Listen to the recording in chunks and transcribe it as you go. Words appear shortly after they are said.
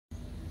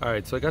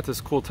Alright, so I got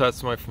this cool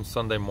testimony from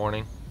Sunday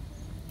morning.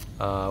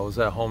 I was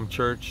at home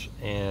church,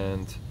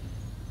 and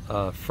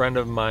a friend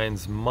of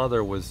mine's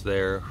mother was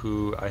there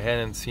who I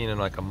hadn't seen in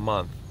like a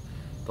month.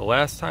 The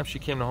last time she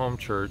came to home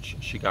church,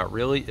 she got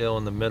really ill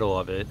in the middle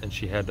of it and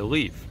she had to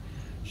leave.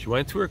 She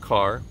went to her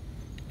car,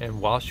 and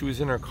while she was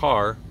in her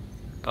car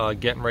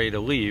getting ready to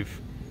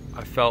leave,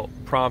 I felt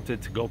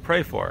prompted to go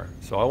pray for her.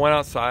 So I went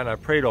outside and I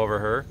prayed over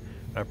her,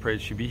 and I prayed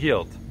she'd be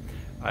healed.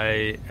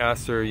 I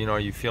asked her, are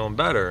you feeling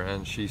better?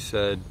 And she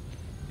said,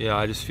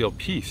 I just feel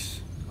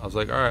peace. I was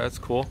like, all right, that's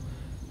cool.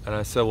 And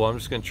I said, well, I'm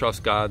just going to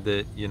trust God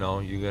that, you're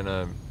going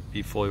to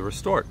be fully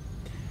restored.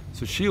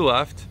 So she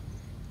left.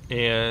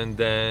 And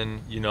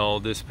then,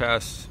 this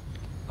past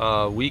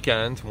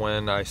weekend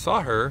when I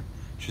saw her,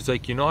 she's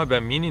like, I've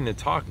been meaning to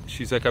talk.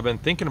 She's like, I've been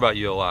thinking about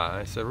you a lot.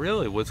 I said,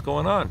 really? What's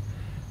going on?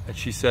 And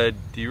she said,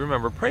 do you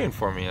remember praying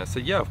for me? I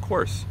said, yeah, of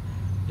course.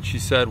 And she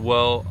said,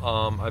 well,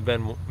 I've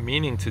been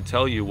meaning to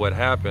tell you what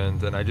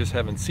happened, and I just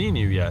haven't seen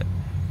you yet.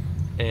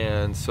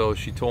 And so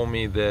she told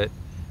me that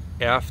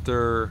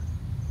after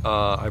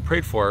I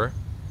prayed for her,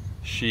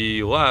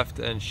 she left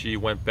and she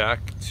went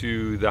back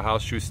to the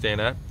house she was staying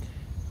at,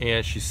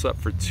 and she slept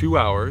for 2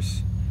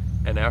 hours.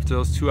 And after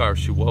those 2 hours,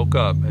 she woke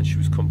up and she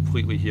was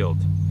completely healed.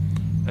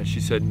 And she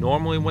said,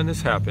 normally when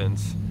this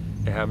happens,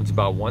 it happens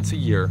about once a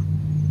year.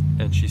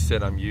 And she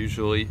said, I'm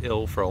usually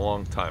ill for a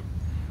long time.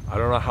 I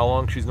don't know how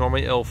long she's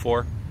normally ill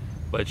for,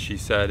 but she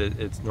said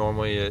it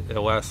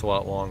lasts a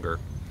lot longer.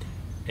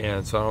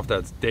 And so I don't know if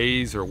that's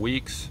days or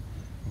weeks,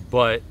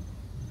 but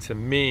to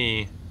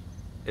me,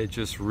 it's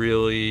just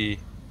really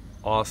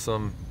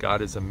awesome.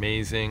 God is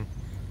amazing.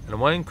 And I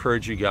want to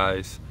encourage you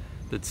guys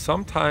that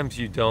sometimes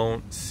you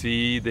don't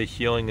see the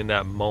healing in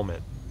that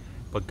moment.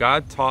 But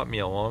God taught me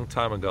a long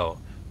time ago,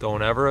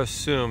 don't ever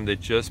assume that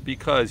just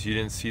because you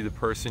didn't see the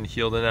person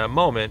healed in that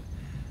moment,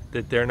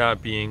 that they're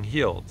not being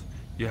healed.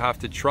 You have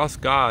to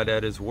trust God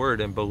at His word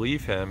and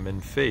believe Him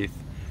in faith.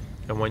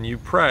 And when you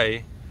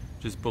pray,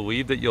 just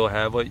believe that you'll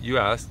have what you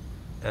ask,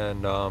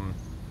 and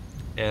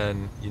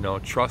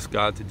trust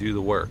God to do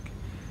the work.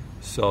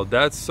 So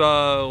that's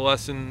a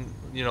lesson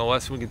we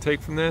can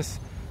take from this.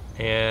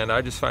 And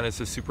I just find it's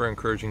a super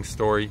encouraging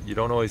story. You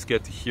don't always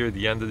get to hear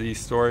the end of these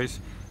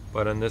stories,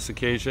 but on this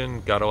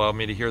occasion, God allowed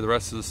me to hear the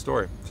rest of the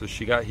story. So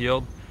she got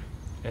healed,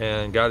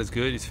 and God is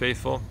good, He's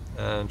faithful,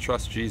 and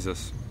trust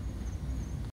Jesus.